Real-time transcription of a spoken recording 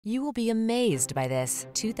You will be amazed by this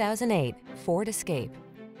 2008 Ford Escape.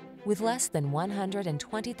 With less than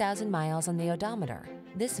 120,000 miles on the odometer,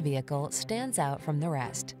 this vehicle stands out from the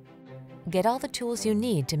rest. Get all the tools you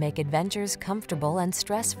need to make adventures comfortable and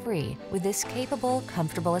stress-free with this capable,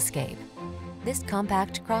 comfortable Escape. This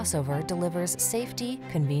compact crossover delivers safety,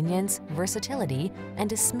 convenience, versatility,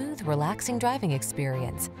 and a smooth, relaxing driving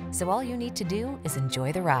experience, so all you need to do is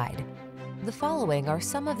enjoy the ride. The following are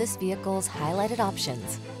some of this vehicle's highlighted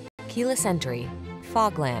options: keyless entry,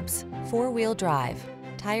 fog lamps, four-wheel drive,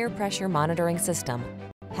 tire pressure monitoring system,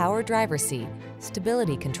 power driver seat,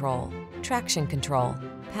 stability control, traction control,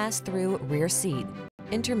 pass-through rear seat,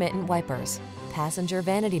 intermittent wipers, passenger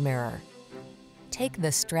vanity mirror. Take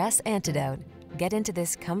the stress antidote. Get into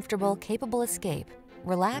this comfortable, capable Escape.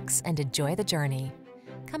 Relax and enjoy the journey.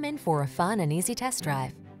 Come in for a fun and easy test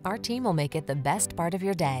drive. Our team will make it the best part of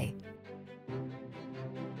your day.